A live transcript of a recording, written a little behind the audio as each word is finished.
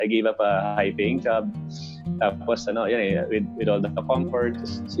I gave up a high-paying job. Tapos, with all the comfort.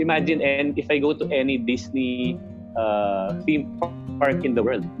 Just imagine, and if I go to any Disney theme park in the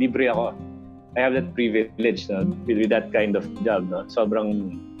world, libre ako. I have that privilege with that kind of job. No?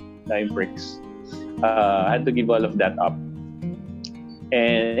 Sobrang dime perks. I had to give all of that up.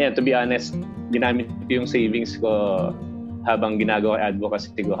 And to be honest, ginamit ko yung savings ko habang ginagawa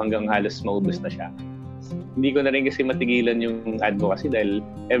advocacy ko hanggang halos maubos na siya. Hindi ko na rin kasi matigilan yung advocacy dahil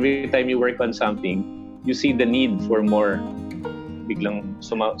every time you work on something, you see the need for more. Biglang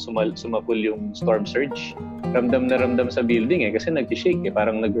sumapul yung storm surge. Ramdam na ramdam sa building kasi nag-shake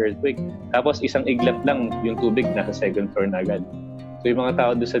parang nag-earthquake. Tapos isang iglap lang yung tubig nasa second floor na agad. So yung mga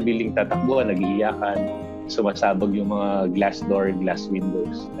tao doon sa building tatakbuhan, nag-iiyakan, sumasabog yung mga glass door, glass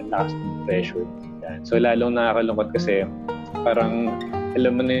windows, at lakas ng pressure. Yan. So lalong nakakalungkot kasi parang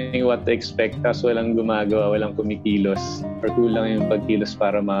alam mo na yung what to expect, tapos walang gumagawa, walang kumikilos, or kulang yung pagkilos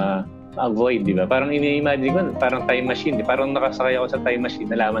para ma-avoid, di ba? Parang ini-imagine ko, parang time machine. Parang nakasakay ako sa time machine,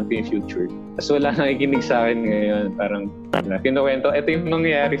 nalaman ko yung future. Tapos wala nakikinig sa akin ngayon. Parang kinukwento, ito yung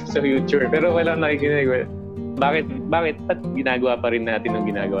mangyayari sa future. Pero wala nakikinig. Bakit? Ba't ginagawa pa rin natin ang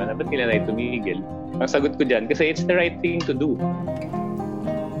ginagawa na? Ba't nila na tumigil? Ang sagot ko dyan, kasi it's the right thing to do.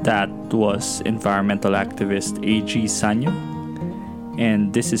 That was environmental activist A.G. Saño.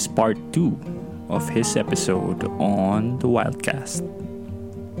 And this is part 2 of his episode on the Wildcast.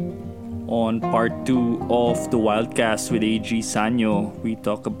 On part 2 of the Wildcast with A.G. Saño, we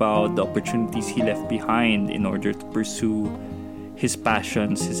talk about the opportunities he left behind in order to pursue his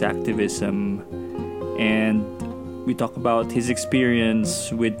passions, his activism, and we talk about his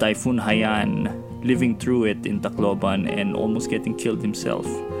experience with Typhoon Haiyan, living through it in Tacloban and almost getting killed himself,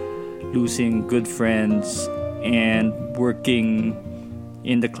 losing good friends, and working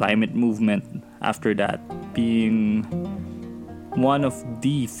in the climate movement after that, being one of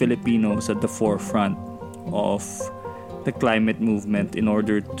the Filipinos at the forefront of the climate movement in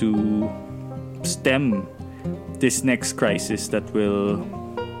order to stem this next crisis that will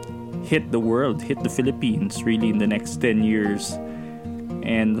hit the world, hit the Philippines really in the next 10 years,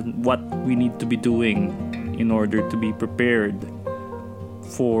 and what we need to be doing in order to be prepared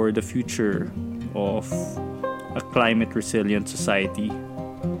for the future of a climate resilient society.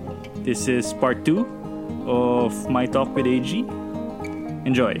 This is part 2 of my talk with AG.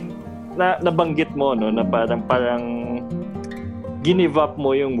 Enjoy. Nabanggit mo na parang give up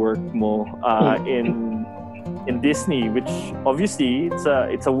mo yung work mo in Disney, which obviously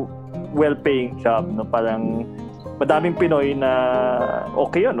it's a well-paying job, no? Parang madaming Pinoy na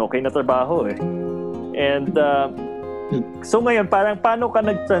okay na trabaho And so ngayon parang paano ka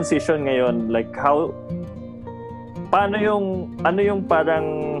nag-transition ngayon? Like ano yung parang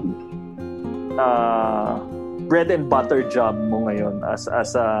bread and butter job mo ngayon as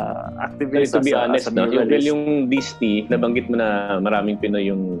a activist? To be honest, yung Disney, nabanggit mo na maraming Pinoy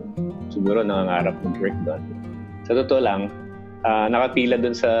yung siguro nangangarap ng work doon. Sa totoo lang, nakapila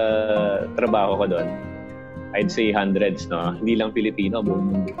doon sa trabaho ko doon. I'd say hundreds, no? Hindi lang Pilipino, buong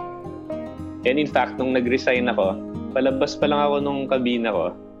mundo. And in fact, nung nag-resign ako, palabas pa lang ako nung kabina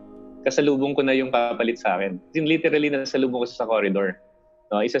ko, kasalubong ko na yung kapalit sa akin. Literally, nasalubong ko sa corridor.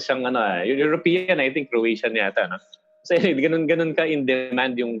 No, isa siyang European, I think Croatian yata, no? Kasi ganun ka in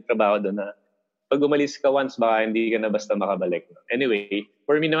demand yung trabaho doon na pag umalis ka once, baka hindi ka na basta makabalik. No? Anyway,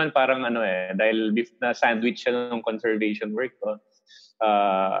 for me naman parang dahil na sandwich siya ng conservation work ko,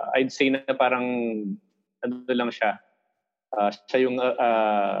 I'd say na parang lang siya. Siya yung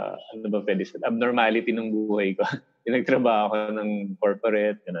abnormality ng buhay ko. Yung nagtrabaho ko ng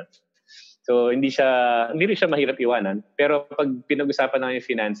corporate, ganun. So, hindi rin siya mahirap iwanan. Pero pag pinag-usapan na yung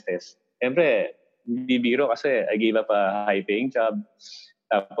finances, siyempre, hindi biro kasi I gave up a high-paying job.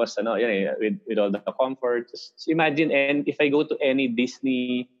 Tapos, with all the comfort. Just imagine, and if I go to any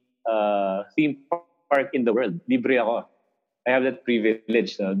Disney theme park in the world, libre ako. I have that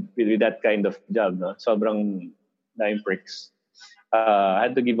privilege with that kind of job. No? Sobrang dime perks. I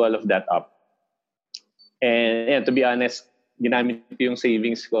had to give all of that up. And to be honest, ginamit ko yung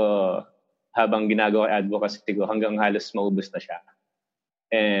savings ko habang ginagawa advocacy ko hanggang halos maubos na siya.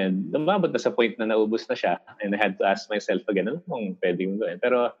 And lumabot na sa point na naubos na siya and I had to ask myself again, ano bang pwede kong gawin?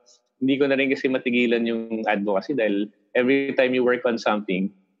 Pero hindi ko na rin kasi matigilan yung advocacy dahil every time you work on something,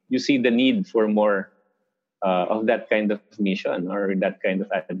 you see the need for more of that kind of mission or that kind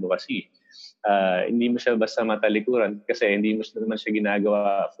of advocacy. Hindi mo siya basta matalikuran kasi hindi mo naman siya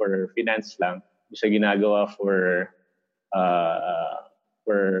ginagawa for finance lang. Hindi siya ginagawa for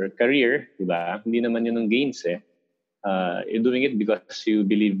career, di ba? Hindi naman yun ang gains You're doing it because you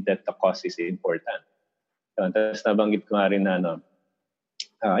believe that the cause is important. Tapos nabanggit ko nga rin na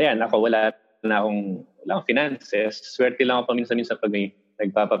Ayan, ako wala akong finances. Swerte lang ako paminsan-minsan pag may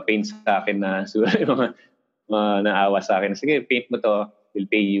nagpapa-paint sa akin na siguro yung mga naawa sa akin. Sige, paint mo to, we'll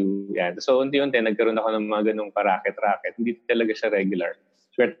pay you. Yan. So, unti-unti, nagkaroon ako ng mga ganung paraket-raket. Hindi talaga siya regular.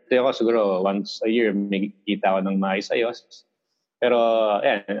 Swerte ako, siguro once a year, may kita ako ng maayos-ayos. Pero,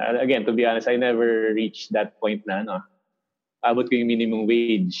 yan, again, to be honest, I never reached that point na, abot ko yung minimum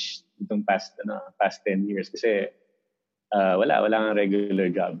wage itong past 10 years. Kasi, wala kang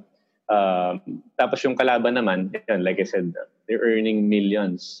regular job. Tapos yung kalaban naman, like I said, they're earning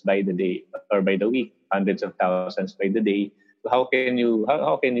millions by the day or by the week, hundreds of thousands by the day. So how can you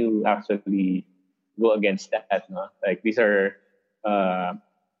actually go against that? No? Like these are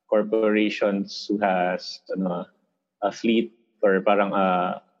corporations who has a fleet or parang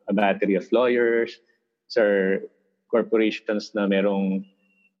a battery of lawyers. These are corporations na merong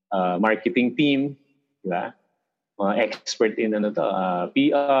marketing team, di ba? Mga expert in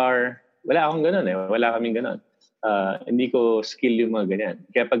PR. Wala akong ganun eh. Wala kaming ganun. Hindi ko skill yung mga ganyan.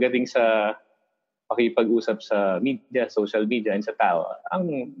 Kaya pagdating sa pakipag-usap sa media, social media, and sa tao,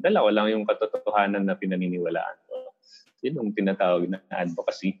 ang dala ko lang yung katotohanan na pinaniniwalaan ko. Yun yung tinatawag na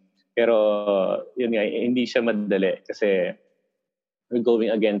advocacy. Pero yun nga, hindi siya madali kasi we're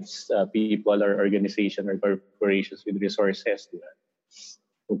going against people or organization or corporations with resources. Diba?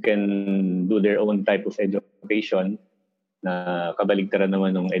 Who can do their own type of education na kabaligtaran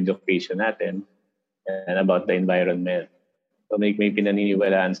naman ng education natin and about the environment. So may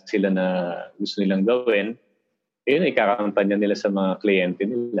pinaniniwalaan sila na gusto nilang gawin. Yun, ikakampanya nila sa mga kliyente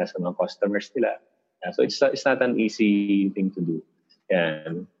nila, sa mga customers nila. So it's not an easy thing to do.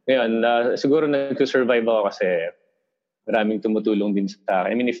 Yan. Ngayon, siguro nag-survive ako kasi maraming tumutulong din sa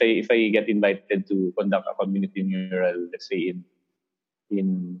akin. I mean, if I get invited to conduct a community mural, let's say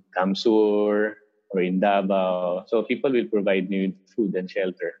in Kamsur or in Davao. So people will provide me with food and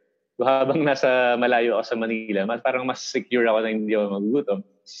shelter. So habang nasa malayo ako sa Manila, parang mas secure ako na hindi ako magugutom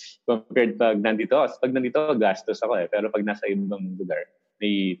compared pag nandito ako. Pag nandito ako, gastos ako eh. Pero pag nasa ibang lugar,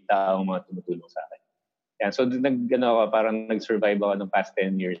 may taong mga tumutulong sa akin. Yan. So parang nag-survive ako ng past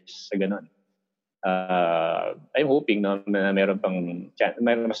 10 years sa ganun. I'm hoping na meron pang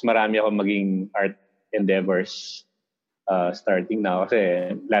mas marami ako maging art endeavors starting now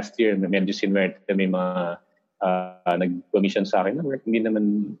kasi last year medyo sinwerte may mga nag-commission sa akin na work. Hindi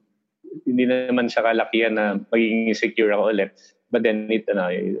naman siya kalakihan na magiging secure ako ulit, but then it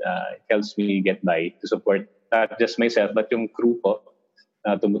helps me get by to support not just myself but yung crew ko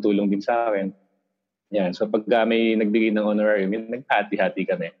na tumutulong din sa akin. Yan. So pag may nagbigay ng honorarium, naghati-hati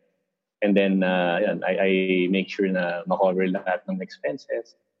kami, and then I make sure na makover lahat ng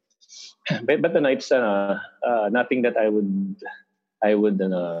expenses. But it's nothing that I would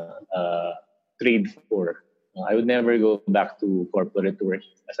trade for. I would never go back to corporate work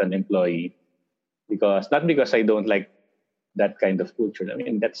as an employee not because I don't like that kind of culture. I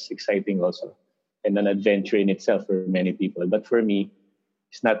mean, that's exciting also and an adventure in itself for many people. But for me,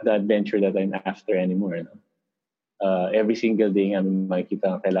 it's not the adventure that I'm after anymore. Every single day,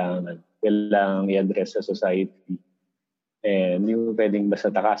 makikita kailangan i-address sa society. And yung pwedeng basta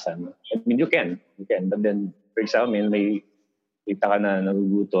takasan. I mean, you can. But then, for example, may kita ka na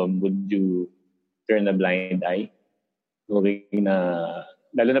nagugutom, would you turn a blind eye? Lalo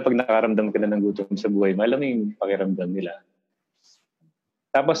na pag nakaramdam ka na ng gutom sa buhay, alam mo yung pakiramdam nila.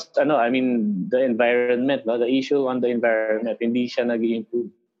 Tapos, the environment, the issue on the environment, hindi siya nag-i-improve.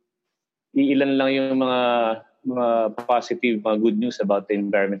 Ilan lang yung mga positive, mga good news about the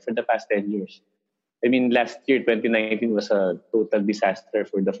environment for the past 10 years. I mean, last year, 2019, was a total disaster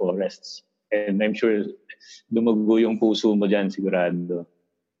for the forests. And I'm sure dumugo yung puso mo dyan, sigurado,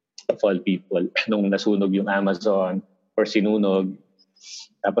 of all people. Nung nasunog yung Amazon or sinunog,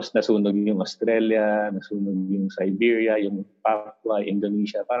 tapos nasunog yung Australia, nasunog yung Siberia, yung Papua,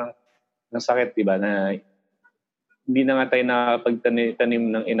 Indonesia. Parang ang sakit, diba, na hindi na nga tayo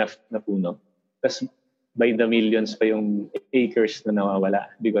nakapagtanim ng enough na puno. Tapos by the millions pa yung acres na nawawala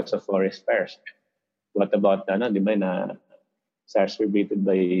because of forest fires. What about di ba, na exacerbated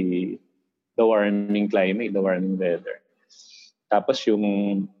by the warming climate, the warming weather. Tapos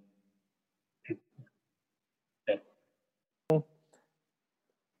yung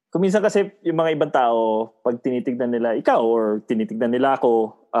kuminsan kasi yung mga ibang tao, pag tinitignan nila ikaw or tinitignan nila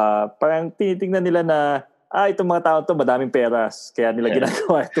ako, parang tinitignan nila na itong mga tao to madaming peras kaya nila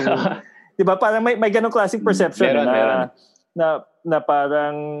ginagawa ito. 'Di ba? Parang may ganung classic perception meron. na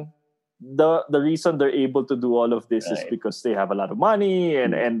parang the reason they're able to do all of this is because they have a lot of money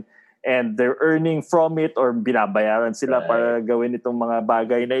and they're earning from it or binabayaran sila para gawin itong mga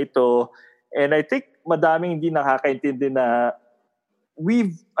bagay na ito. And I think madaming hindi nakakaintindi na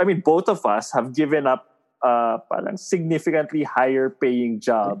both of us have given up parang significantly higher paying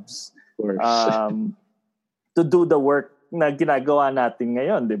jobs to do the work na ginagawa natin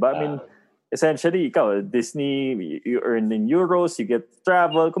ngayon, di ba? I mean, essentially, ikaw, Disney, you earn in euros, you get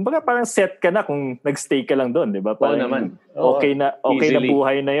travel. Kumbaga parang set ka na kung nagstay ka lang doon, di ba? Parang naman. Okay na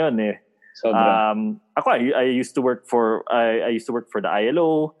buhay na yon eh. Sobra. Ako, I used to work for the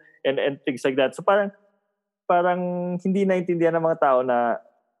ILO and things like that. So parang hindi naintindihan ng mga tao na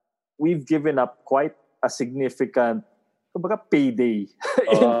we've given up quite a significant kumbaga payday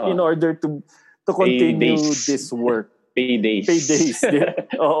in order to continue this work. Paydays.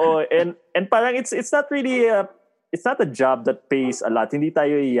 Oo, and parang it's not really it's not a job that pays a lot. Hindi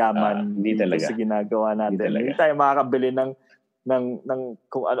tayo yaman hindi talaga sa ginagawa natin. Hindi tayo makakabili ng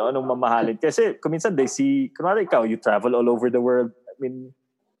kung ano-anong mamahalin. Kasi kuminsan they see, kunwari ikaw, you travel all over the world. I mean,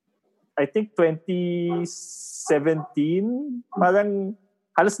 I think 2017, parang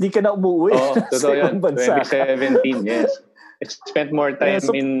halos di ka na umuwi. Totoo yun. 2017, yes. I spent more time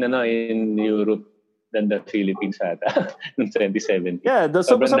in Europe than the Philippines ata in 2017. Yeah,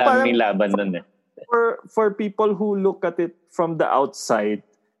 sobrang daming laban nun eh. For people who look at it from the outside,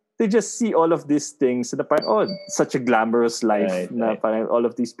 they just see all of these things na parang, such a glamorous life na parang all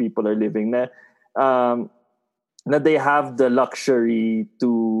of these people are living na they have the luxury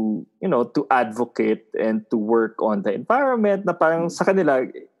to advocate and to work on the environment na parang sa kanila,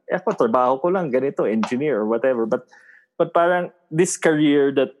 trabaho ko lang ganito, engineer or whatever, but parang this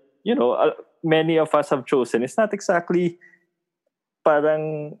career that many of us have chosen, it's not exactly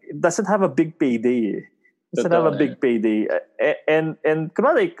parang, it doesn't have a big payday. It doesn't have a big payday. And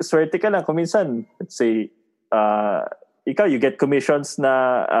kunwari, swerte ka lang, kuminsan, let's say, ikaw, you get commissions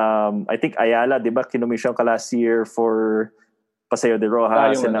na, I think Ayala, di ba, kinommission ka last year for Paseo de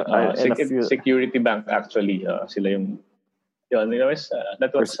Rojas and a few... Security Bank, actually, sila yung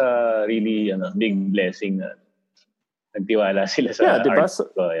that was a really big blessing na nagtiwala sila sa diba?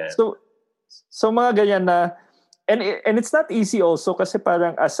 art. So mga ganyan na, and it's not easy also kasi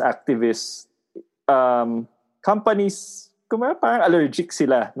parang as activists, companies, parang allergic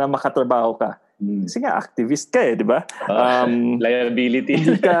sila na makatrabaho ka. Kasi nga activist ka di ba? Liability.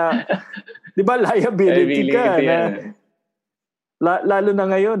 Hindi ka, di ba liability ka na, lalo na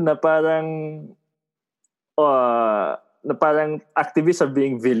ngayon na parang activists are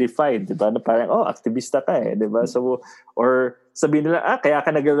being vilified, di ba? Na parang, aktivista ka di ba? So, or sabihin nila, kaya ka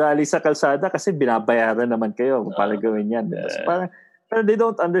nag-rally sa kalsada kasi binabayaran naman kayo para gawin yan. Diba? So, parang they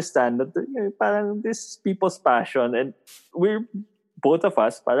don't understand that parang this people's passion, and both of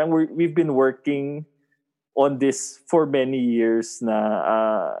us, parang we've been working on this for many years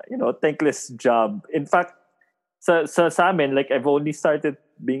na, thankless job. In fact, sa amin, like I've only started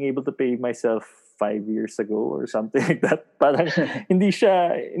being able to pay myself 5 years ago or something like that. Parang hindi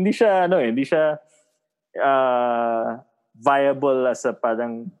siya viable as a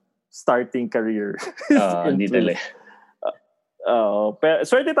parang starting career. Hindi talaga. Pero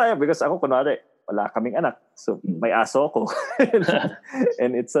swerte tayo because ako kunwari wala kaming anak. So may aso ako.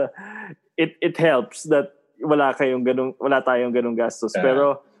 And it helps that wala tayong ganung gastos.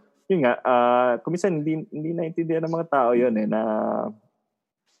 Pero yun nga, kuminsan hindi naintindihan ng mga tao yun na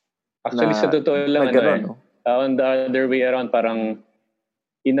actually, sa totoo lang, on the other way around, parang,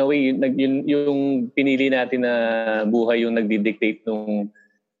 in a way, yung pinili natin na buhay yung nagdi-dictate nung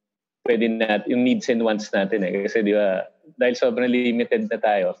pwede natin, yung needs and wants natin Kasi di ba, dahil sobrang limited na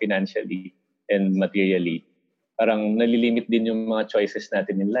tayo financially and materially, parang nalilimit din yung mga choices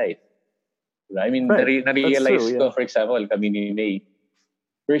natin in life. Diba? I mean, na-realize ko, for example, kami ni May,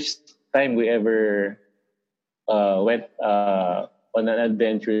 first time we ever went on an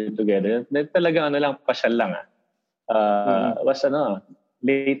adventure together. Talagang pasyal lang was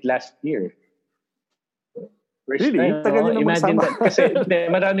late last year. First really? time. Imagine that. Kasi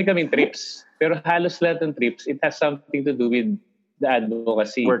marami kaming trips. Pero halos lahat ng trips, it has something to do with the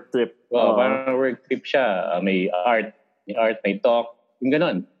advocacy. Work trip. Parang work trip siya. May art, may talk. Yung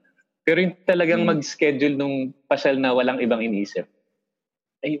ganon. Pero yung talagang mag-schedule nung pasyal na walang ibang iniisip.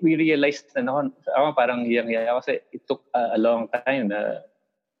 We realized na ako parang hiyang-hiya kasi it took a long time na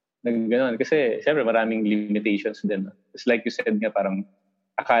gano'n. Kasi siyempre maraming limitations din. Just like you said nga, parang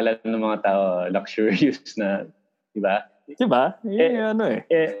akala ng mga tao luxurious na, di ba? Diba?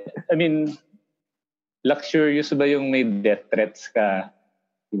 I mean, luxurious ba yung may death threats ka?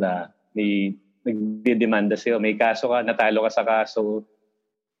 Di ba? May nagdidemanda sa'yo. May kaso ka, natalo ka sa kaso,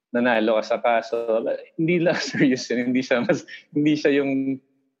 nanalo ka sa kaso. Hindi luxurious yun. Hindi siya yung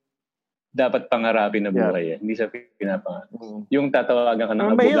dapat pangarapin na buhay. Hindi siya pinapangarap. Yung tatawagan ka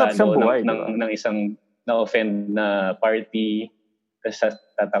ng abogado ng isang na-offend na party, Tapos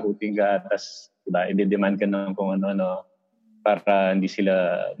tatakutin ka, tapos diba, i-demand ka ng kung ano-ano para hindi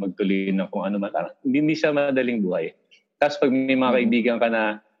sila magtuloy ng kung ano man. Hindi siya madaling buhay. Tapos pag may mga kaibigan ka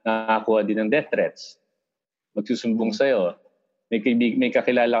na nakakuha din ng death threats, magsusumbong sa'yo, may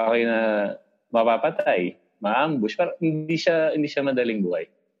kakilala kayo na mapapatay, ma-ambush, parang hindi siya madaling buhay.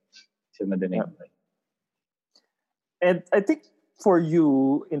 And I think for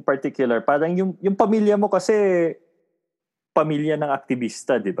you in particular, parang yung pamilya mo kasi pamilya ng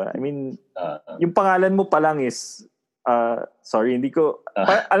aktivista, di ba? I mean, yung pangalan mo pa lang is, sorry, hindi ko,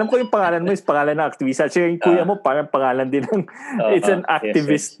 alam ko yung pangalan mo is pangalan ng aktivista. At yung kuya mo parang pangalan din ng, it's an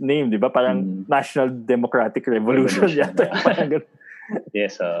activist name, di ba? Parang National Democratic Revolution yata. Parang ganun.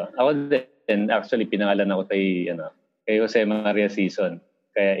 Yes, ako din, actually, pinangalan ako kay Jose Maria Sison,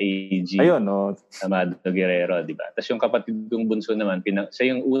 kaya AG. Ayun, no? Amado Guerrero, di ba? Tapos yung kapatid kong bunso naman,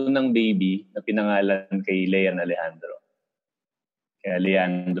 siya yung unang baby na pinangalan kay Leon Alejandro. Kaya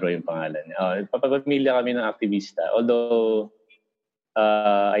Leandro yung pangalan niya. Papapamilya kami ng aktivista. Although,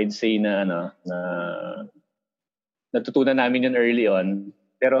 I'd say na natutunan namin yun early on.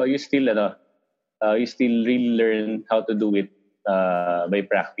 Pero you still really learn how to do it by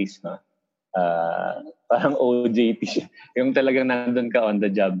practice, no? Parang OJT siya. Yung talagang nandun ka on the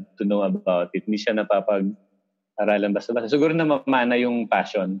job to know about it. Hindi siya napapag-aralan basta-basta. Siguro na mamana yung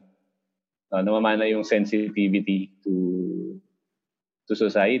passion. Namamana yung sensitivity to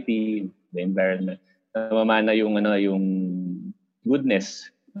society, the environment. Namamana yung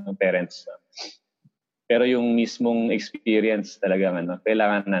goodness ng parents. Pero yung mismong experience talagang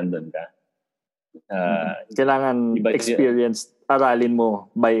kailangan nandun ka. Kailangan experience, aralin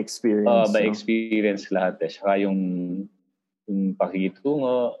mo by experience. By experience lahat. Saka yung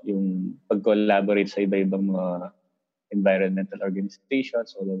pakikitungo, yung pag-collaborate sa iba-ibang mga environmental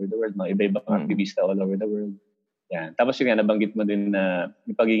organizations all over the world, mga iba-ibang aktivista all over the world. Yan. Tapos yung nabanggit mo din na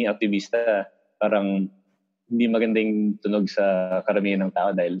yung pagiging aktivista, parang hindi magandang tunog sa karamihan ng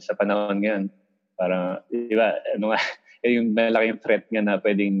tao dahil sa panahon ngayon, parang, di ba, yung malaking threat nga na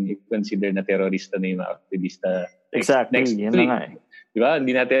pwedeng i-consider na terorista na yung mga aktivista. Exactly. Next yan week, na nga eh. Di ba,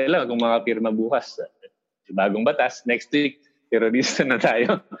 hindi natin alam kung makapirma bukas. Bagong batas, next week, terorista na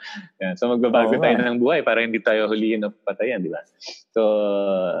tayo. Yan. So magbabago tayo ng buhay para hindi tayo huliin o patayan, di ba? So,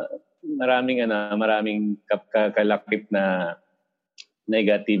 maraming kalakip na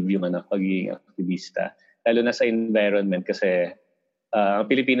negative yung pagiging aktivista. Lalo na sa environment kasi ang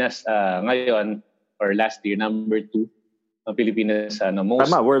Pilipinas ngayon or last year, number 2, ang Pilipinas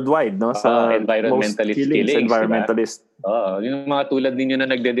most worldwide, no? Sa environmentalist killings, environmentalist. Diba? Yung mga tulad ninyo na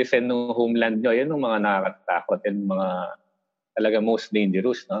nagde-defend ng homeland nyo, yan yung mga nakakatakot, yan mga talaga most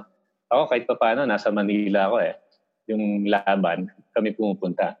dangerous, no? Ako kahit pa paano, nasa Manila ako yung laban, kami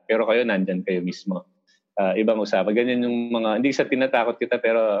pumupunta. Pero kayo, nandyan kayo mismo. Ibang usapan. Ganyan yung mga, hindi sa tinatakot kita,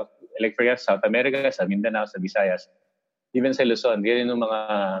 pero like for example, South America, sa Mindanao, sa Visayas, even sa Luzon, ganyan yung mga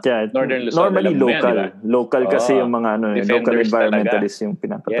Northern Luzon. Normally local. Diba? Local kasi yung mga local environmentalist talaga. Yung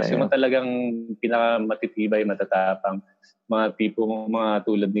pinapatay. Yes, yung talagang pinakamatitibay, matatapang, mga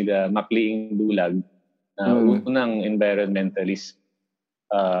tulad nila, Makliing Dulag, unang environmentalist,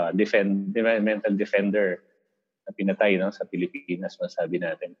 environmental defender na pinatay sa Pilipinas, masabi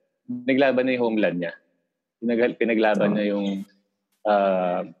natin. Naglaban na yung homeland niya. Pinaglaban niya yung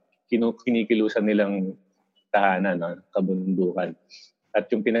kinikilusan nilang tahanan, kabundukan. At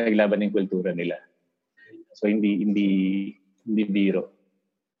yung pinaglaban ng kultura nila. So hindi biro.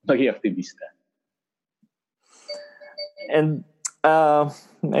 Maging aktivista. And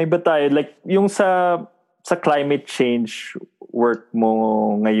may ba tayo, like yung sa climate change work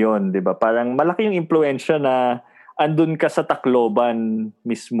mo ngayon, 'di ba? Parang malaki yung impluwensya na andun ka sa Tacloban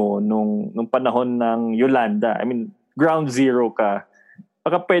mismo nung panahon ng Yolanda. I mean, ground zero ka.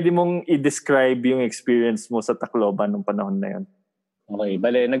 Baka pwede mong i-describe yung experience mo sa Tacloban nung panahon na yun. Okay.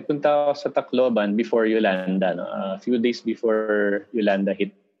 Bale, nagpunta ako sa Tacloban before Yolanda. A few days before Yolanda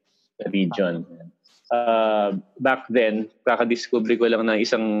hit the region. Back then, kakadiscover ko lang na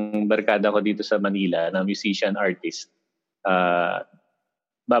isang barkada ko dito sa Manila na musician artist.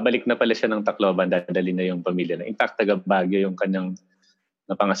 Babalik na pala siya ng Tacloban, dadalhin na yung pamilya na. In fact, taga Baguio yung kanyang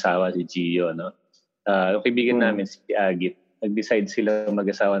napangasawa, si Gio. No? Yung kaibigan namin, si Agit, nag-decide sila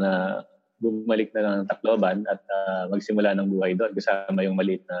mag-asawa na bumalik na lang ng Tacloban at magsimula ng buhay doon kasama yung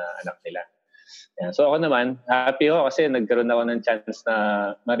maliit na anak nila. Yan. So ako naman, happy ako kasi nagkaroon ako ng chance na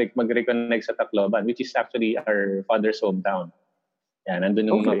mag-reconnect sa Tacloban, which is actually our father's hometown. Yan, nandun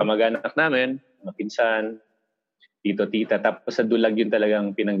yung mga kamag-anak namin, mga pinsan, tito-tita, tapos sa Dulag yun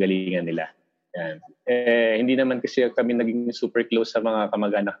talagang pinanggalingan nila. Yan. Hindi naman kasi kami naging super close sa mga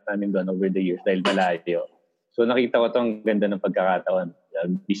kamag-anak namin doon over the years dahil malayo. So nakita ko ang ganda ng pagkakataon.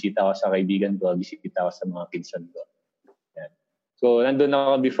 Bisita ako sa kaibigan ko, bisita ako sa mga pinsan ko. Yan. So nandun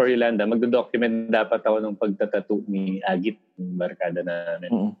ako before Yolanda, magdo-document dapat ako ng pagtatattoo ni Agit, yung barkada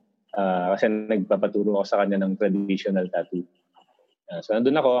namin. Kasi nagpapaturo ako sa kanya ng traditional tattoo. So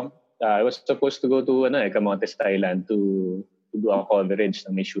nandun ako. I was supposed to go to Camotes, Thailand to do a coverage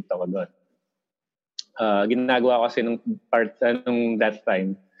na may shoot ako doon. Ginagawa ko kasi nung that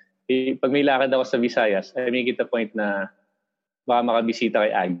time, pag may lakad ako sa Visayas, I make it a point na baka makabisita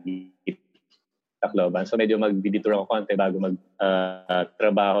kay Agit Tacloban. So medyo mag-detour ako konti bago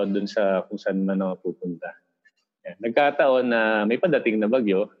mag-trabaho dun sa kung saan man ako pupunta. Yan. Nagkataon na may padating na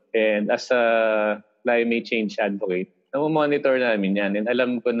bagyo, and as a climate change advocate, monitor namin yan, and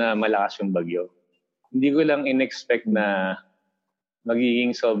alam ko na malakas yung bagyo. Hindi ko lang in-expect na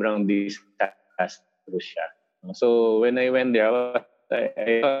magiging sobrang disastrous siya. So when I went there,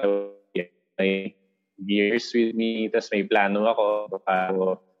 may gears with me, tapos may plano ako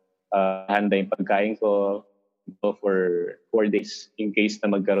para handa yung pagkain ko for 4 days in case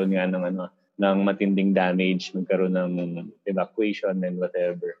na magkaroon nga ng matinding damage, magkaroon ng evacuation and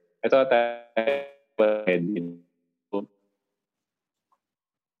whatever. Ito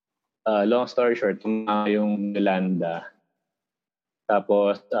long story short, yung Yolanda.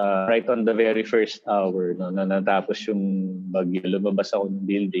 Tapos, right on the very first hour, na natapos yung bagyo, lumabas ako ng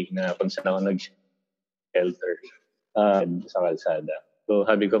building na kung saan ako nag-shelter sa kalsada. So,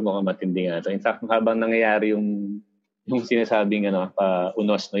 sabi ko mukhang matindi nga ito. In fact, habang nangyayari yung sinasabing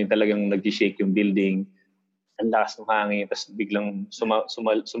unos, yung talagang nag-shake yung building, ang lakas ng hangin, tapos biglang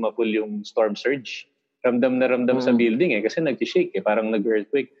sumapul yung storm surge. Ramdam na ramdam sa building kasi nag-shake parang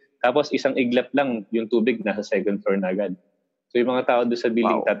nag-earthquake. Tapos isang iglap lang yung tubig nasa second floor na agad. So yung mga tao doon sa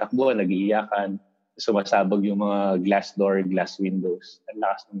building tatakbuhan, nag-iiyakan, sumasabog yung mga glass door, glass windows. Ang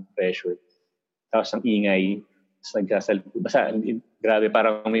lakas ng pressure. Tapos ang ingay, basta grabe,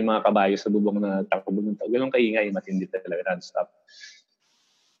 parang may mga kabayo sa bubong na takbo ng tao. Ganun kaingay, matindi talaga, non-stop.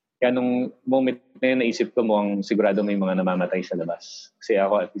 Kaya nung moment na yun, naisip ko mukhang sigurado may mga namamatay sa labas. Kasi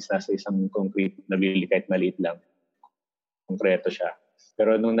ako at least nasa isang concrete na building kahit maliit lang. Konkreto siya.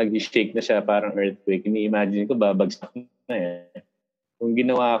 Pero nung nag-shake na siya, parang earthquake, ini-imagine ko, babagsak na Kung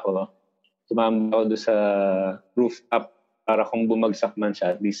ginawa ko, tumama ako doon sa rooftop para kung bumagsak man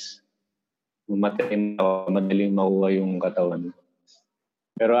siya, at least madaling makuha yung katawan.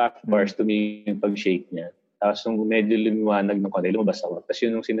 Pero afterwards, tumingin yung pag-shake niya. Tapos nung medyo lumiwanag ng konti, lumabas ako. Tapos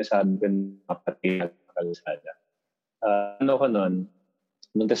yun yung sinasabi ko ng kapatid na kalsada. Ko nun,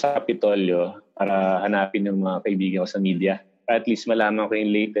 punta sa Kapitolyo para hanapin yung mga kaibigan ko sa media. At least malaman ko yung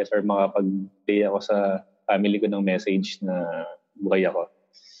latest or makapag-play ako sa family ko ng message na buhay ako.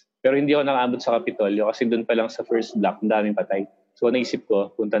 Pero hindi ako nakaabot sa Kapitolyo kasi doon pa lang sa first block, ang daming patay. So naisip ko,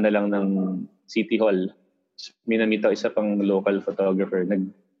 punta na lang ng City Hall. Minamit ako isa pang local photographer.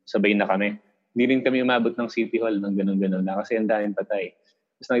 Nagsabay na kami. Hindi rin kami umabot ng City Hall ng ganun-ganun na kasi ang daming patay.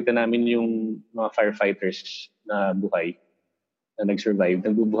 Tapos nakita namin yung mga firefighters na buhay na nag-survive,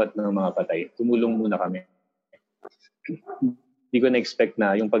 nagbubuhat ng mga patay. Tumulong muna kami. Hindi ko na-expect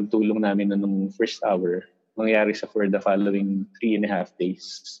na yung pagtulong namin nung first hour mangyari for the following 3.5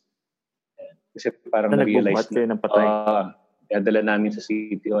 days. Kasi parang na-realize kayo ng patay. Dala namin sa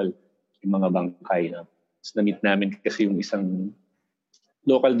City Hall yung mga bangkay. Tapos na-meet namin kasi yung isang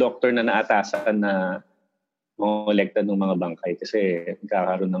local doctor na naatasan na mongolekta ng mga bangkay kasi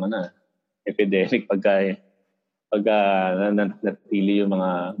nagkakaroon ng epidemic pag natili yung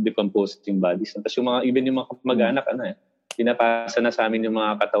mga decomposing bodies. Tapos yung even yung mga mag-anak, pinapasa na sa amin yung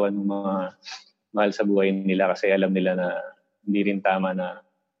mga katawan ng mga mahal sa buhay nila kasi alam nila na hindi rin tama na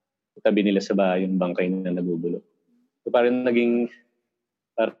tabi nila sa bahay yung bangkay na nabubulok. So parang naging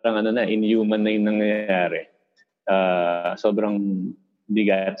inhuman na yung nangyayari. Sobrang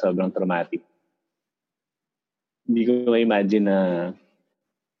bigat, sobrang traumatic. Hindi ko ma-imagine na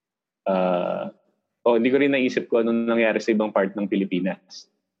hindi ko rin naisip ko anong nangyari sa ibang part ng Pilipinas.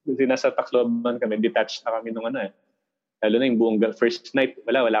 Kasi nasa Tacloban kami, detached na kami nung lalo na yung buong first night,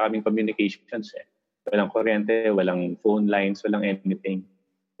 wala kaming communications Walang kuryente, walang phone lines, walang anything.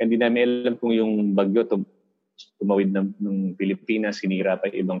 Hindi namin alam kung yung bagyo tumawid ng Pilipinas, sinira pa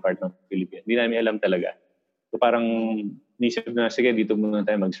yung ibang part ng Pilipinas. Hindi namin alam talaga. So parang nisip na, sige, dito muna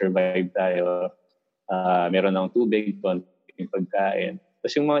tayo, mag-survive tayo. Meron akong tubig, konting pagkain.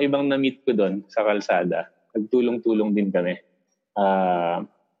 Tapos yung mga ibang na-meet ko doon sa kalsada, nagtulong-tulong din kami.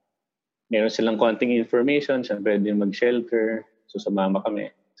 Meron silang konting information, saan pwede mag-shelter, so sumama kami.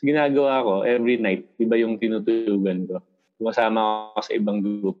 So ginagawa ko, every night, iba yung tinutulugan ko. Sumasama ako sa ibang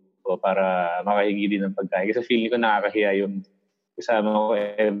grupo para makahingi din ng pagkain. Kasi feeling ko nakakahiya yung kasama ko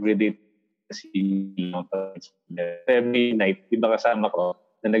everyday kasi every night, iba kasama ko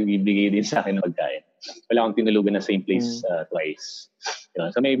na nagbibigay din sa akin ng pagkain. Wala akong tinulugan na same place twice.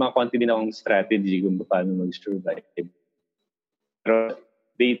 Yun. So may mga konti din akong strategy kung paano mag-survive. Pero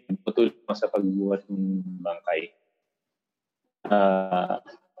tutulong sa pagbuhat ng bangkay.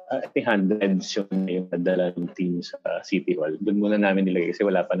 I think hundreds yung nadala ng team sa City Hall. Doon muna namin nilagay kasi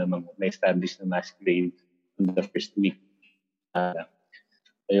wala pa namang na-establish na mass grave on the first week.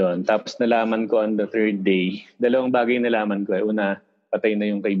 Ayun. Tapos nalaman ko on the third day, dalawang bagay nalaman ko. Una, patay na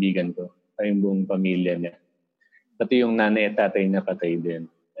yung kaibigan ko. Yung buong pamilya niya. Pati yung nanay at tatay niya patay din.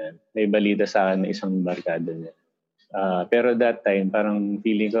 Yan. May balita sa akin na isang barkada niya. Pero that time, parang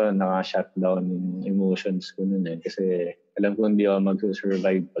feeling ko naka-shutdown yung emotions ko noon. Kasi alam ko hindi ako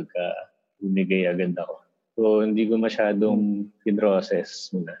mag-survive pagka umigay agad ako. So hindi ko masyadong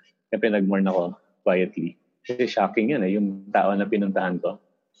in-process muna. Kaya pinag-mourn ako quietly. Kasi shocking yun yung tao na pinuntahan ko.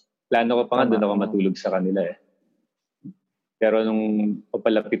 Plano ko pa nga doon ako matulog sa kanila Pero nung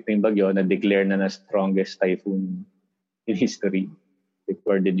papalapit na yung bagyo, na-declare na strongest typhoon in history,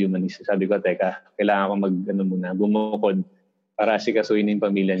 recorded human history. Sabi ko, teka, kailangan ko bumukod para asikasuhin yung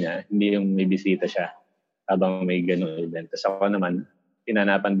pamilya niya, hindi yung may bisita siya habang may ganung event. Tapos ako naman,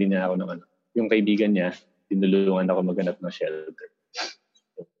 pinanapan din niya ako ng yung kaibigan niya, tinulungan ako maghanap ng shelter.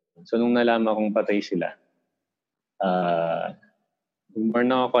 So nung nalaman kong patay sila, more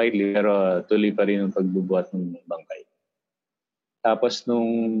na ako quietly, pero tuloy pa rin yung pagbubuhat ng bangkay. Tapos nung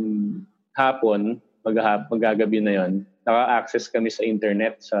hapon, magagabi na yon, naka-access kami sa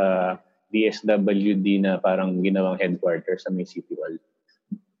internet sa DSWD na parang ginawang headquarters sa may City Hall.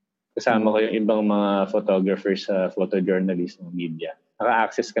 Kasama ko yung ibang mga photographers sa photojournalists ng media.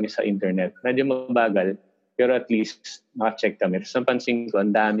 Naka-access kami sa internet. Medyo mabagal, pero at least naka-check kami. Tapos napansin ko,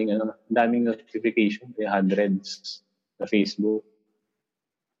 ang daming notification, hundreds sa Facebook.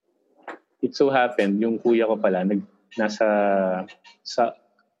 It so happened, yung kuya ko pala, nasa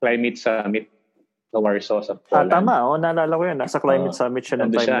climate summit sa Warsaw sa Poland. Tama, naalala ko yun. Nasa climate summit siya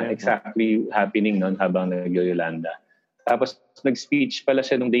ng time siya, na yun. Exactly happening noon habang nag-Yolanda. Tapos nag-speech pala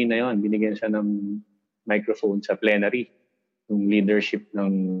siya nung day na yon. Binigyan siya ng microphone sa plenary, yung leadership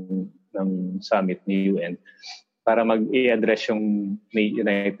ng summit ni UN para mag-i-address yung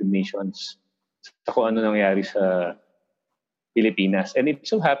United Nations sa kung ano nangyari sa Pilipinas. And it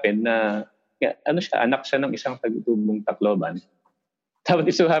so happened na anak siya ng isang tagutubong Tacloban. Tapos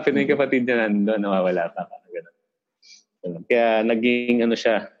it so happened na yung kapatid niya nandun, nawawala pa. Ganun. Kaya naging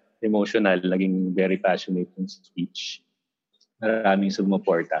siya, emotional, naging very passionate yung speech. Maraming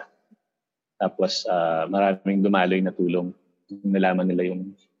sumuporta. Tapos maraming dumaloy na tulong. Nalaman nila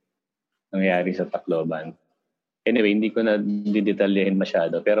yung nangyari sa Tacloban. Anyway, hindi ko na didetalyahin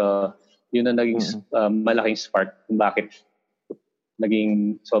masyado. Pero yun ang naging malaking spark kung bakit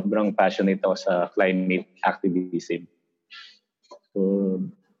naging sobrang passionate ako sa climate activism. So,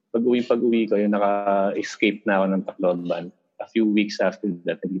 pag-uwi ko, yung naka-escape na ako ng Tacloban. A few weeks after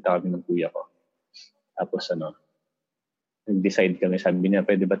that, nagkita kami ng kuya ko. Tapos nag-decide kami, sabi niya,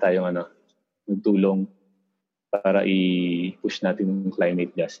 pwede ba tayong magtulong para i-push natin yung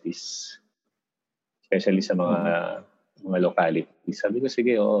climate justice. Especially sa mga localities. Sabi ko,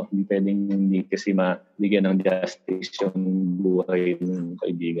 sige, hindi pwedeng hindi kasi mabigyan ng justice yung buhay ng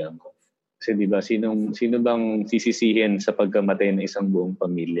kaibigan ko. Kasi di ba, sino bang sisisihin sa pagkamatay ng isang buong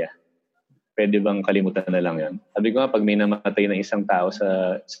pamilya? Pwede bang kalimutan na lang yan? Sabi ko nga, pag may namatay ng isang tao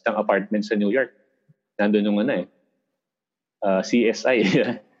sa isang apartment sa New York, nandun yung CSI.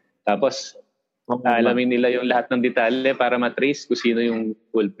 Tapos, alamin nila yung lahat ng detalye para matrace kung sino yung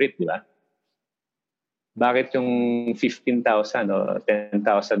culprit, di ba? Bakit yung 15,000 o 10,000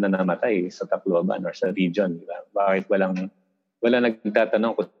 na namatay sa Tacloban or sa region, di ba? Bakit wala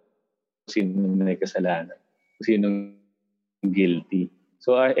nagtatanong kung sino may kasalanan, kung sino guilty.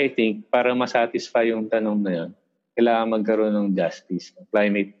 So I think para ma-satisfy yung tanong na yun, kailangan magkaroon ng justice,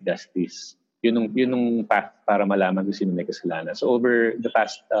 climate justice. Yun yung path para malaman kung sino may kasalanan. So over the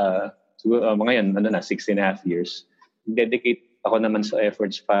past ngayon 6.5 years, dedicate ako naman sa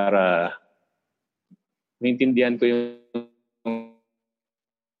efforts para maintindihan ko yung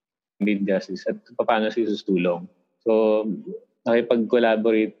climate justice at paano siya susulong. So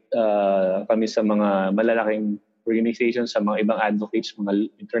nakipag-collaborate kami sa mga malalaking organizations, sa mga ibang advocates, mga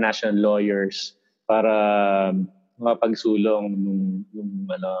international lawyers para makapagsulong ng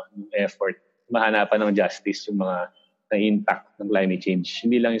effort, mahanapan ng justice yung mga na-impact ng climate change.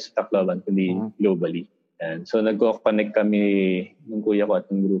 Hindi lang yung sa Tacloban, kundi globally. And so nagko-connect kami ng kuya ko at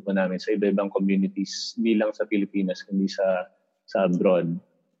ng grupo namin sa iba-ibang communities, hindi lang sa Pilipinas, kundi sa abroad.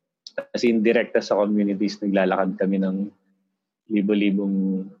 Kasi direkta sa communities, naglalakad kami ng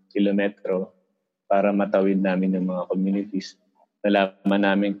libo-libong kilometro para matawid namin yung mga communities. Nalaman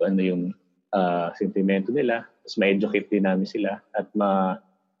namin kung ano yung sentimento nila. Tapos ma-educate din namin sila at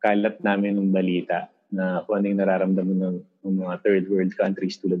makalat namin ng balita na kung ano yung nararamdaman ng mga third world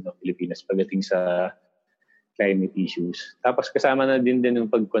countries tulad ng Pilipinas pagdating sa climate issues. Tapos kasama na din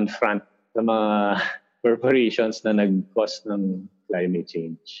yung pag-confront sa mga corporations na nag-cause ng climate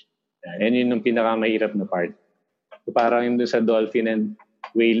change. Yan yun yung pinakamahirap na part. So parang yung sa dolphin and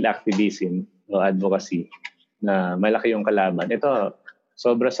whale activism o advocacy na malaki yung kalaban. Ito,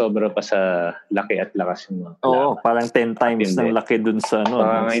 sobra-sobra pa sa laki at lakas yung mga kalaban. Oo, parang 10 times ng laki dun sa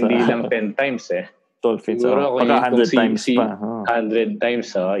parang hindi lang 10 times dolphin. Siguro kung 100 times pa. 100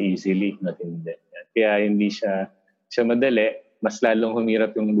 times easily, matindi. Kaya hindi siya madali. Mas lalong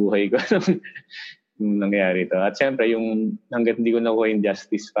humirap yung buhay ko nung nangyari ito. At syempre, yung hanggat hindi ko nakuha yung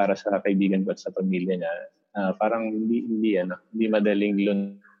justice para sa kaibigan ko at sa pamilya niya, parang hindi madaling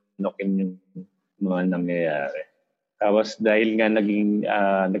lunokin yung mga nangyayari. Tapos dahil nga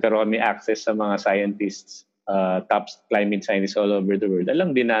nagkaroon kami access sa mga scientists, top climate scientists all over the world,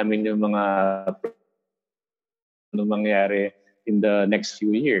 alam din namin yung mga ano mangyayari in the next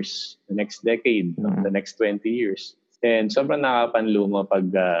few years, the next decade, the next 20 years. And sobrang nakapanlumo pag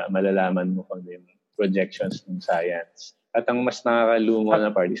malalaman mo kung yung projections ng science. At ang mas nakakalungo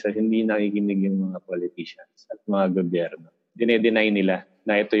na part is hindi nakikinig yung mga politicians at mga gobyerno. Dine-deny nila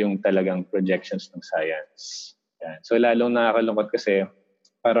na ito yung talagang projections ng science. Yan. So lalong nakakalungkot kasi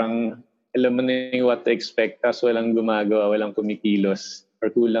parang alam mo na yung what to expect tapos walang gumagawa, walang kumikilos or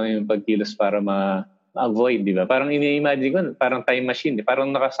kulang yung pagkilos para ma-avoid, di ba? Parang ini-imagine ko, parang time machine.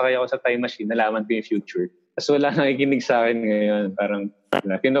 Parang nakasakay ako sa time machine, nalaman ko yung future. Tapos wala nakikinig sa akin ngayon. Parang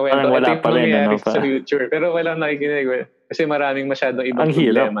kinukwento, ito yung mangyayari sa future. Pero walang nakikinig. Kasi maraming masyadong ibang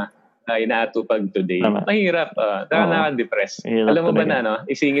problema na inaatupag today. Mahirap. Nakaka-depress. Alam mo ba na,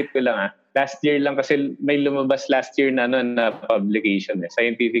 isingit ko lang last year lang kasi may lumabas last year na publication,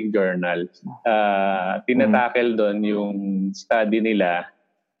 scientific journal. Tinatakel doon yung study nila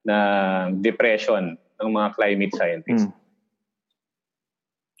na depression ng mga climate scientists.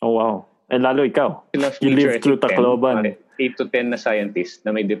 Oh, wow. And lalo ikaw. You live through Tacloban. 8 to 10 na scientists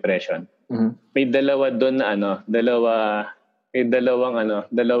na may depression. May dalawa doon na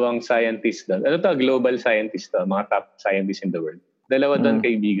dalawang scientists doon. Ano to? Global scientists to. Mga top scientists in the world. Dalawa doon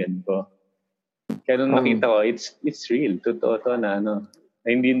kaibigan ko. Kaya nung nakita ko, it's real. Totoo to na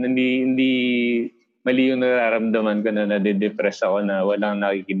hindi mali yung nararamdaman ko na nade-depress ako na walang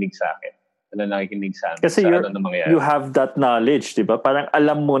nakikinig sa akin. Walang nakikinig sa amin. Kasi you have that knowledge, di ba? Parang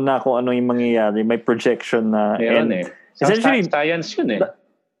alam mo na kung ano yung mangyayari. May projection na. Essentially, science yun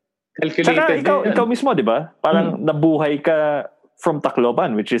Calculated. Saka ikaw mismo, di ba? Parang nabuhay ka from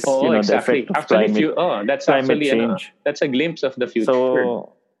Tacloban, which is exactly. the effect of that's climate actually change. That's a glimpse of the future.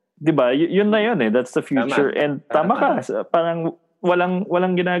 So, di ba? Yun na yun That's the future. And tama ka. Parang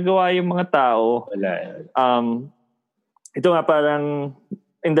walang ginagawa yung mga tao. Wala. Ito nga parang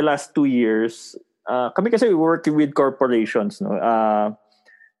in the last 2 years, kami kasi we work with corporations,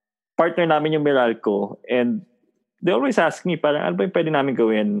 partner namin yung Meralco, and they always ask me, parang ano ba yung pwede namin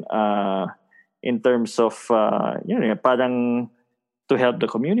gawin in terms of, parang to help the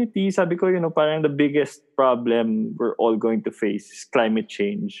community. Sabi ko, parang the biggest problem we're all going to face is climate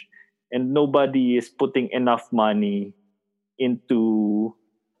change. And nobody is putting enough money into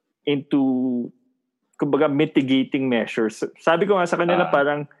kumbaga mitigating measures. Sabi ko nga sa kanila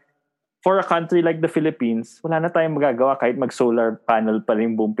parang for a country like the Philippines, wala na tayong magagawa kahit mag-solar panel pa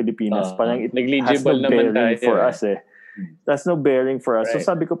rin buong Pilipinas. Parang it has no bearing for us That's no bearing for us. Right.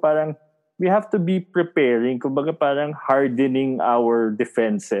 So sabi ko parang we have to be preparing, kumbaga parang hardening our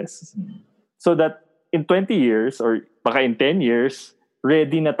defenses so that in 20 years or baka in 10 years,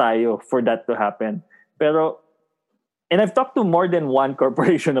 ready na tayo for that to happen. Pero, and I've talked to more than one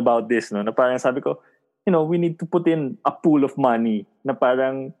corporation about this, na parang sabi ko, we need to put in a pool of money na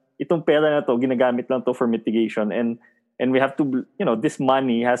parang itong pera na to, ginagamit lang to for mitigation. And we have to, this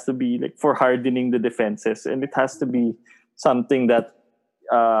money has to be like for hardening the defenses. And it has to be something that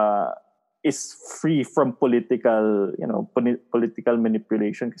is free from political, political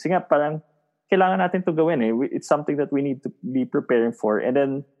manipulation. Kasi nga parang kailangan natin to gawin It's something that we need to be preparing for. And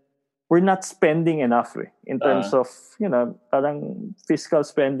then we're not spending enough in terms of, parang fiscal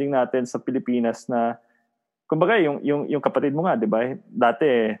spending natin sa Pilipinas na kumbaga yung kapatid mo nga, 'di ba?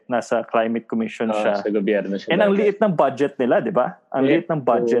 Dati nasa Climate Commission siya. Sa gobyerno siya. And ang liit ng budget nila, 'di ba? Ang liit ng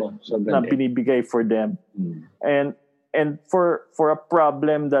budget na binibigay for them. And for a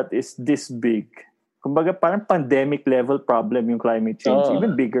problem that is this big, kumbaga parang pandemic level problem yung climate change,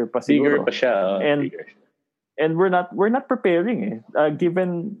 even bigger pa siguro. Bigger pa siya. And we're not preparing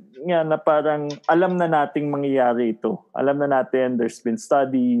given nga na parang alam na nating mangyayari ito. Alam na natin there's been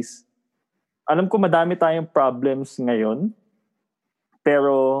studies. Alam ko madami tayong problems ngayon.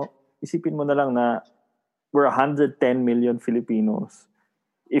 Pero isipin mo na lang na we're 110 million Filipinos.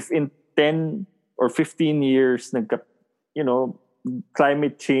 If in 10 or 15 years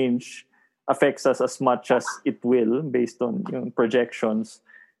climate change affects us as much as it will based on yung projections,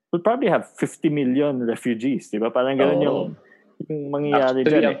 we'll probably have 50 million refugees, di ba? Parang gano'n yung mangyayari dyan.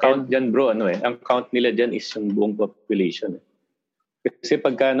 Actually, dyan. ang count dyan, bro, ang count nila dyan is yung buong population. Kasi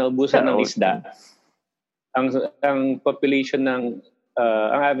pagka naubusan ng isda, ang population ng,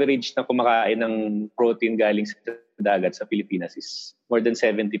 ang average na kumakain ng protein galing sa dagat sa Pilipinas is more than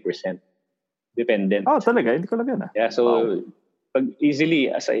 70%. Dependent. Oh, talaga? Hindi ko lang yan. Yeah, so pag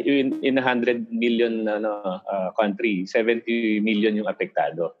easily in 100 million country, 70 million yung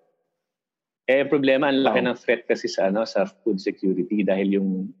apektado. Problema, ang laki ng threat kasi sa food security dahil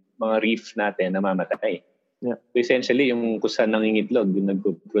yung mga reef natin namamatay. Yeah. So essentially, yung kung saan nangingitlog, yung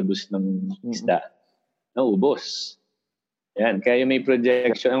nag-produce ng isda, naubos. Yan. Kaya may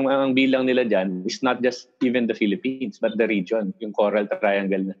projection, ang bilang nila dyan is not just even the Philippines, but the region, yung Coral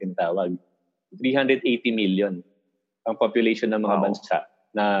Triangle na tinatawag. 380 million ang population ng mga bansa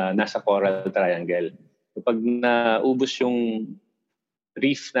na nasa Coral Triangle. So pag naubos yung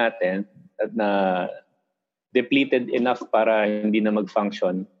reef natin at na depleted enough para hindi na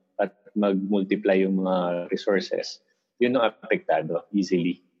mag-function at mag-multiply yung mga resources, yun ang apektado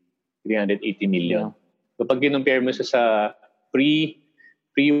easily. 380 million. So pag kinumpare mo sa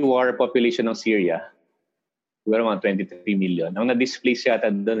pre-war population ng Syria, siguro mga 23 million. Ang na-displace yata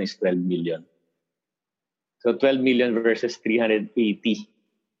doon is 12 million. So 12 million versus 380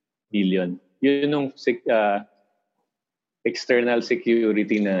 million. Yun yung external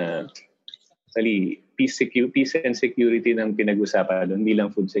security na peace and security ng pinag-usapan doon, hindi lang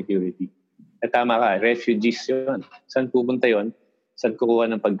food security. At tama ka, refugees yun. Saan pupunta yun? Saan kukuha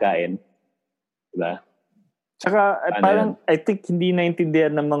ng pagkain? Diba? Tsaka parang I think hindi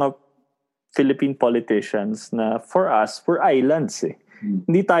naintindihan ng mga Philippine politicians na for us, we're islands eh.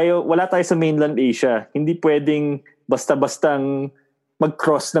 Wala tayo sa mainland Asia. Hindi pwedeng basta-bastang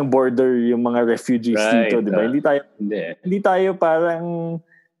mag-cross ng border yung mga refugees dito, di ba? Hindi tayo parang,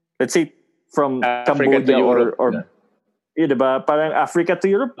 let's say, from Africa Cambodia to Europe, or di ba? Parang Africa to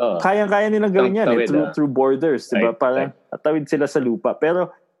Europe, kayang-kaya nilang gawin yan through borders, di ba? Parang tatawid sila sa lupa.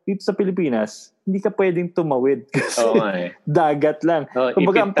 Pero dito sa Pilipinas, hindi ka pwedeng tumawid kasi dagat lang.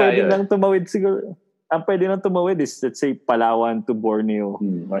 Kumbaga, ang pwedeng lang tumawid siguro. Ang pwede lang tumawid is, let's say, Palawan to Borneo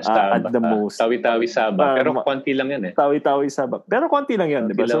at the most. Tawi-tawi Sabah. Pero konti lang yan eh. Tawi-tawi Sabah. Pero konti lang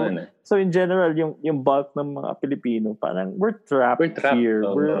yan, di ba? So in general, yung bulk ng mga Pilipino, parang we're trapped here.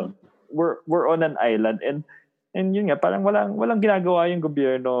 We're on an island. And yun nga, parang walang ginagawa yung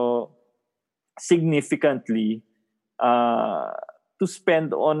gobyerno significantly to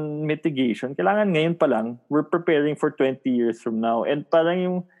spend on mitigation. Kailangan ngayon pa lang, we're preparing for 20 years from now. And parang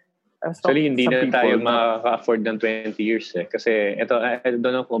yung actually, hindi na tayo makaka-afford ng 20 years eh. Kasi ito, I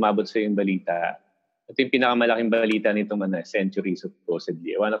don't know kung umabot sa yung balita. Ito yung pinakamalaking balita nitong century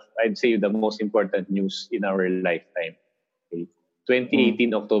supposedly. I'd say the most important news in our lifetime. Okay?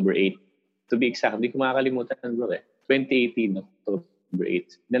 2018 October 8. To be exact, hindi ko makakalimutan bro eh. 2018 October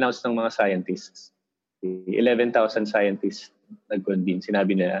 8. Announced ng mga scientists. 11,000 scientists nag-convene.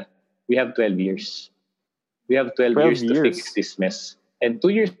 Sinabi nila, we have 12 years. We have 12 years to fix this mess. And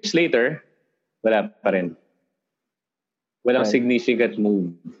 2 years later, wala pa rin. Walang significant move,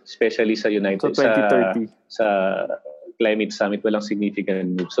 especially sa United States. So 2030. Sa climate summit, walang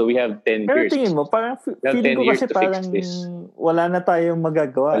significant move. So we have 10 Pero years. Pero tingin mo, parang feeling ko kasi parang wala na tayong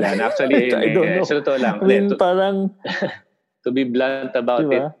magagawa. Wala na. Actually, I don't know. So totoo lang. I mean, parang to be blunt about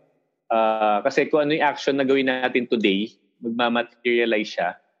it, kasi kung ano yung action na gawin natin today, magmamaterialize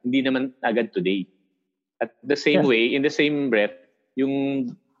siya, hindi naman agad today. At the same way, in the same breath,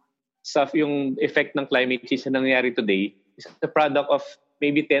 yung effect ng climate change na nangyayari today is the product of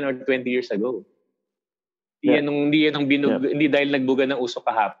maybe 10 or 20 years ago. Hindi dahil nagbuga ng uso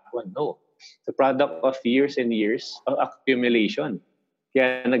kahapon. No. It's the product of years and years of accumulation.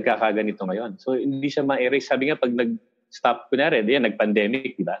 Kaya nagkakaganito ngayon. So hindi siya ma-erase. Sabi nga pag nag-stop, kunwari,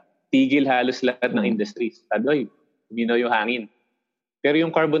 nag-pandemic, di ba? Tigil halos lahat ng industries. Sabi, umino yung hangin. Pero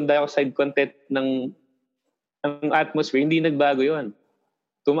yung carbon dioxide content ng atmosphere, hindi nagbago yon.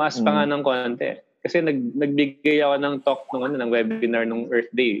 Tumaas pa nga ng konti. Kasi nagbigay ako ng talk ng webinar ng Earth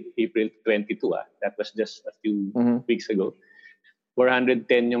Day, April 22. That was just a few weeks ago.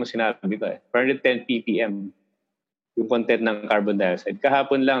 410 yung sinabi ko 410 ppm. yung content ng carbon dioxide.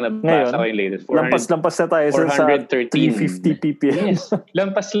 Kahapon lang nabasa ko yung latest. Lampas-lampas na tayo sa 350 ppm. Yes,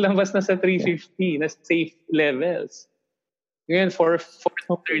 lampas na sa 350 na safe levels. Ngayon,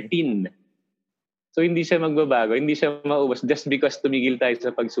 413. So, hindi siya magbabago, hindi siya maubos just because tumigil tayo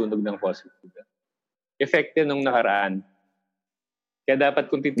sa pagsunog ng fossil fuel. Effect yan nung nakaraan. Kaya dapat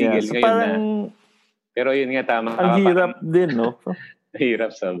kung titigil, so ngayon parang, na. Pero yun nga, tama. Ang hirap din, no?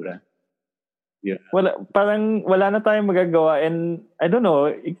 Hirap sobra. Yeah. Wala na tayong magagawa, and I don't know,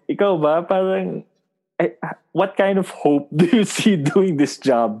 ikaw ba, parang what kind of hope do you see doing this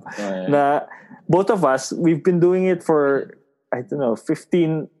job? Na both of us, we've been doing it for, I don't know,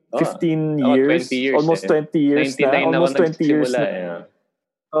 15 years, 20 years, almost 20 years na. Almost 20 years na. Yeah.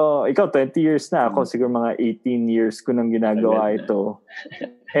 Ikaw 20 years na. Ako siguro mga 18 years ko nang ginagawa ito.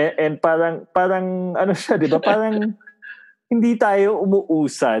 And parang ano siya, di ba? Parang hindi tayo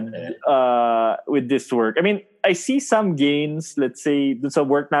umuusad with this work. I mean, I see some gains, let's say, dun sa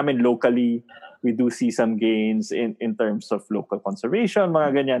work namin locally, we do see some gains in terms of local conservation,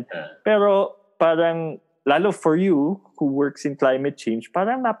 mga ganyan. Pero parang, lalo for you, who works in climate change,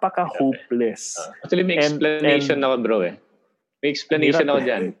 parang napaka-hopeless. Actually, may explanation ako, bro. May explanation ako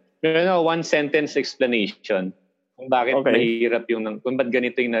dyan. Meron ako one sentence explanation kung bakit mahirap kung ba't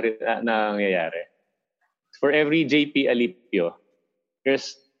ganito yung nangyayari. For every JP Alipio,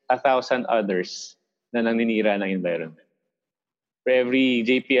 there's 1,000 others na naninira ng environment. For every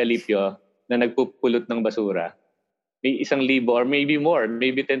JP Alipio na nagpupulot ng basura, may 1,000 or maybe more,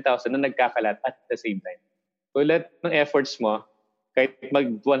 maybe 10,000 na nagkakalat at the same time. So lahat ng efforts mo, kahit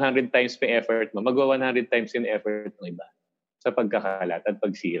mag 100 times pa effort mo, magwa 100 times yung effort ng iba sa pagkakalat at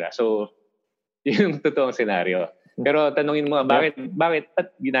pagsira. So, yun yung totoong senaryo. Pero tanungin mo, bakit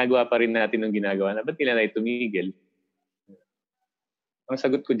ginagawa pa rin natin yung ginagawa na? Ba't nila na tumigil? Ang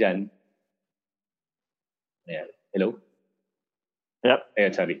sagot ko dyan, ayan. Hello? Yep.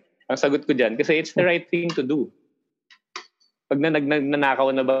 Ayan, sorry. Ang sagot ko dyan, kasi it's the right thing to do. Pag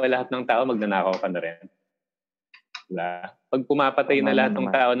nanakaw na ba lahat ng tao, magnanakaw ka na rin. Diba? Pag pumapatay na lahat ng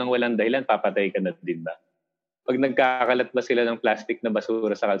tao ng walang dahilan, papatay ka na din ba? Pag nagkakalat ba sila ng plastic na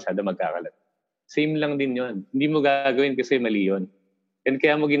basura sa kalsada, magkakalat. Same lang din yon. Hindi mo gagawin kasi mali yun. And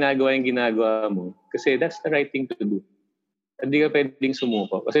kaya mo ginagawa yung ginagawa mo kasi that's the right thing to do. Hindi ka pwedeng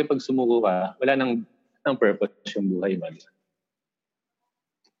sumuko. Kasi pag sumuko ka, wala nang purpose yung buhay mo.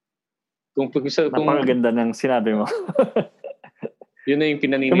 Napakaganda ng sinabi mo. Yun na yung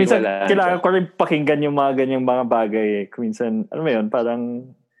pinaniniwalaan. Kuminsan, kailangan ko rin pakinggan yung mga ganyang mga bagay. Kuminsan, ano mo yun, parang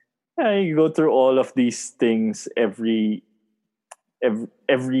you go through all of these things every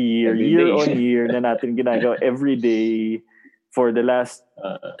year, year on year na natin ginagawa every day for the last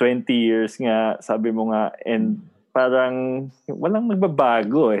 20 years nga, sabi mo nga, and parang walang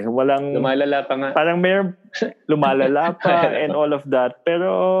nagbabago walang lumalala pa nga, parang may lumalala pa and all of that,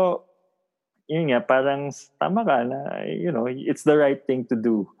 pero yun nga, parang tama ka na, it's the right thing to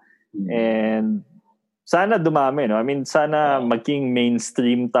do. And sana dumami, no? I mean, sana maging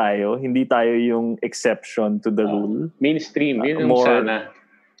mainstream tayo, hindi tayo yung exception to the rule. Mainstream, yun yung sana.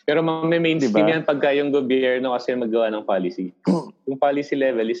 Pero may mainstream yan pagka yung gobyerno kasi magawa ng policy. Yung policy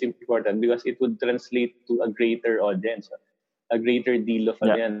level is important because it would translate to a greater audience, a greater deal of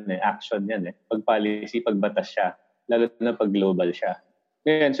action yan. Pag policy, pag batas siya, lalo na pag global siya.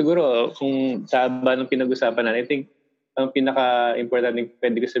 Ngayon, siguro, kung sa haba ng pinag-usapan natin, I think, ang pinaka-important na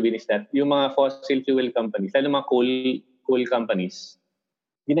pwede ko sabihin is that yung mga fossil fuel companies, lalo mga coal companies,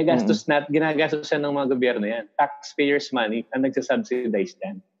 ginagastos siya ng mga gobyerno yan. Taxpayers' money ang nagsasubsidize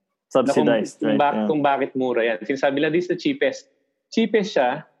yan. Subsidized, right? Kung bakit mura yan. Sinasabi lang, this is the cheapest. Cheapest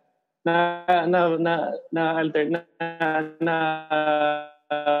siya na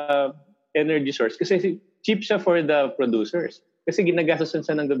energy source. Kasi cheap siya for the producers. Kasi ginagastosan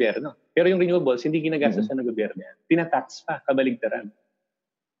siya ng gobyerno. Pero yung renewables, hindi ginagastosan ng gobyerno yan. Tinatax pa, kabaligtaran.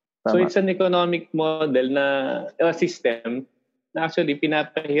 So it's an economic model na system na actually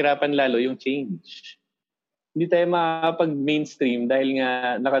pinapahirapan lalo yung change. Hindi tayo makapag-mainstream dahil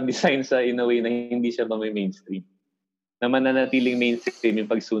nga naka-design sa in a way na hindi siya mainstream. Na mananatiling mainstream yung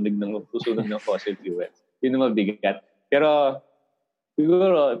pagsunog ng fossil fuels. Yun ang mabigat. Pero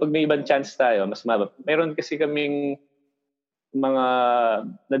siguro, pag may ibang chance tayo, mas mababa. Meron kasi kaming mga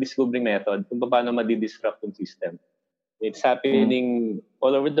na-discovering method kung paano madi-disrupt yung system. It's happening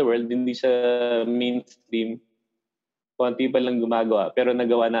all over the world. Hindi siya mainstream. Konti pa lang gumagawa. Pero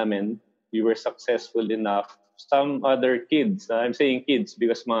nagawa namin. We were successful enough. Some other kids, I'm saying kids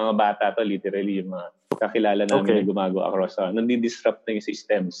because mga bata to literally yung mga kakilala namin na gumagawa across. Nandi-disrupt na yung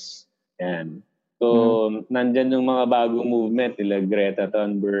systems. Yan. So, nandyan yung mga bagong movement nila Greta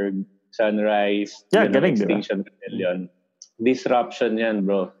Thunberg, Sunrise, galing, Extinction diba? Yun. Disruption yan,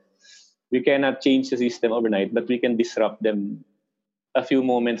 bro. We cannot change the system overnight, but we can disrupt them a few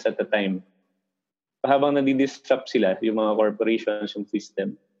moments at a time. Habang nadi-disrupt sila, yung mga corporations, yung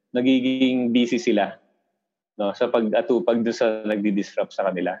system, nagiging busy sila, no, sa pag-atupag doon sa nagdi-disrupt sa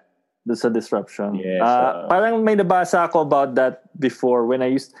kanila. Doon sa disruption. Yes. Parang may nabasa ako about that before when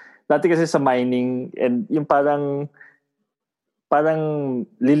I used, dati kasi sa mining, and yung parang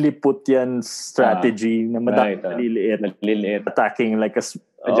liliput yan strategy na madami naliliit. Attacking like a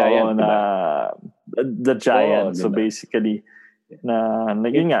giant. The giant. So basically,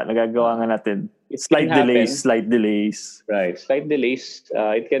 yun nga, nagagawa nga natin. Slight delays. Right. Slight delays.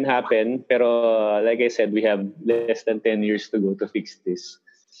 It can happen. Pero like I said, we have less than 10 years to go to fix this.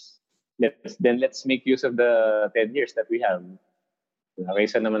 Let's make use of the 10 years that we have.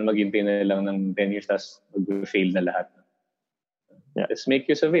 Kaysa naman maghintay na lang ng 10 years tapos mag-fail na lahat. Yeah. Let's make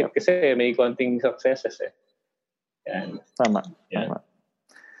use of it. Kasi may konting successes eh. Yan. Tama.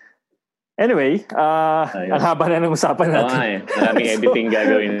 Anyway, ang haba na ng usapan natin. Maraming editing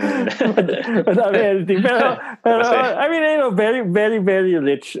gagawin. Maraming editing. Pero I mean, very, very, very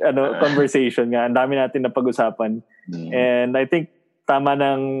rich conversation nga. Ang dami natin na pag-usapan. And I think tama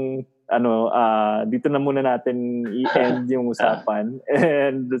ng dito na muna natin i-end yung usapan.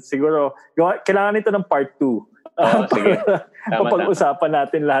 And siguro, kailangan nito ng part 2. Sige. Pag-usapan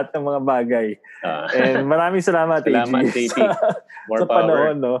natin lahat ng mga bagay. And maraming salamat, AG. More sa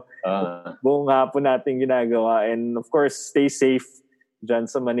panahon, no? Buong hapon natin ginagawa. And of course, stay safe dyan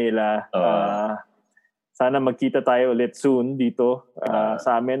sa Manila. Sana magkita tayo ulit soon dito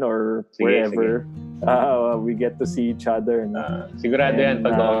sa amin or wherever. We get to see each other. Sigurado yan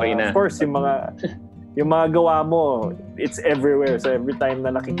pag okay na. Of course, yung mga gawa mo, it's everywhere. So every time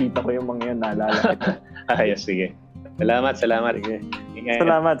na nakikita ko yung mga yan, naalala kita. Ayos, sige. Salamat. Sige.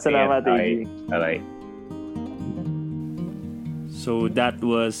 Salamat, AG. Bye-bye. So that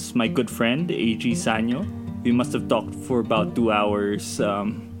was my good friend, AG Saño. We must have talked for about 2 hours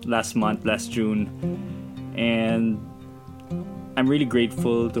last June. And I'm really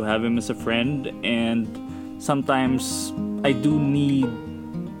grateful to have him as a friend. And sometimes I do need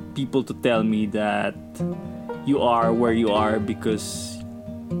people to tell me that you are where you are because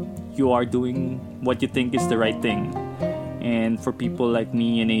you are doing what you think is the right thing. And for people like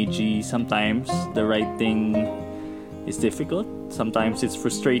me and AG, sometimes the right thing is difficult. Sometimes it's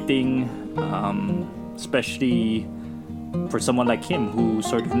frustrating, especially for someone like him who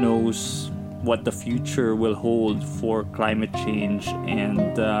sort of knows what the future will hold for climate change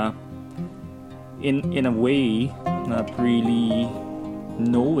and in a way not really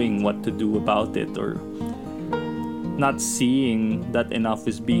knowing what to do about it or not seeing that enough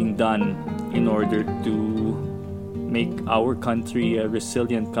is being done in order to make our country a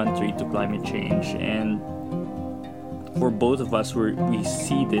resilient country to climate change. And for both of us, we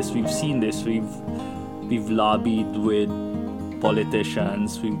see this, we've seen this, we've lobbied with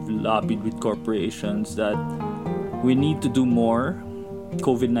politicians, we've lobbied with corporations that we need to do more.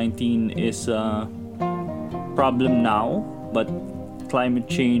 COVID-19 is a problem now, but climate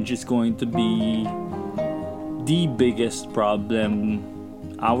change is going to be the biggest problem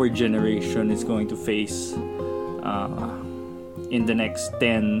our generation is going to face in the next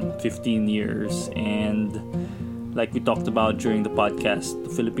 10-15 years. And like we talked about during the podcast, the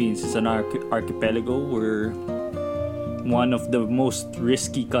Philippines is an archipelago. We're one of the most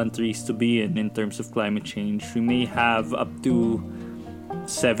risky countries to be in terms of climate change. We may have up to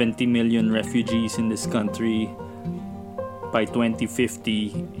 70 million refugees in this country by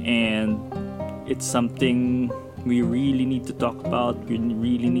 2050, and it's something we really need to talk about. We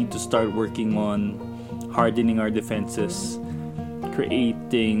really need to start working on hardening our defenses,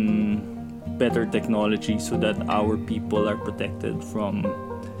 creating better technology so that our people are protected from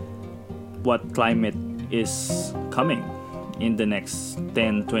what climate is coming in the next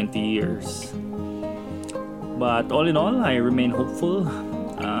 10-20 years. But all in all, I remain hopeful.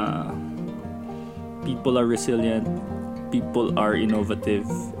 People are resilient, people are innovative,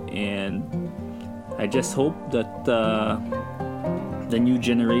 and I just hope that the new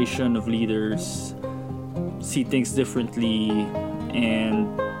generation of leaders see things differently and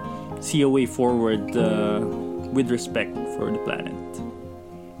see a way forward with respect for the planet.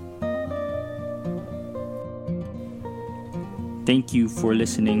 Thank you for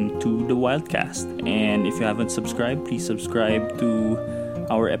listening to the Wildcast, and if you haven't subscribed, please subscribe to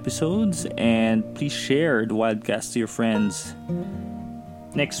our episodes and please share the Wildcast to your friends.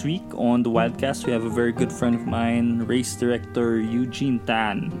 Next week on the Wildcast, we have a very good friend of mine, race director Eugene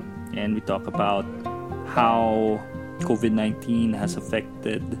Tan, and we talk about how COVID-19 has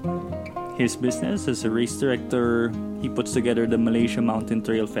affected his business as a race director. He puts together the Malaysia Mountain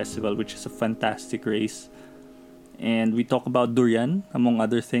Trail Festival, which is a fantastic race. And we talk about durian, among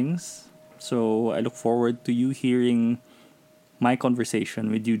other things. So I look forward to you hearing my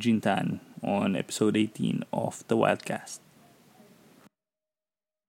conversation with Eugene Tan on episode 18 of the Wildcast.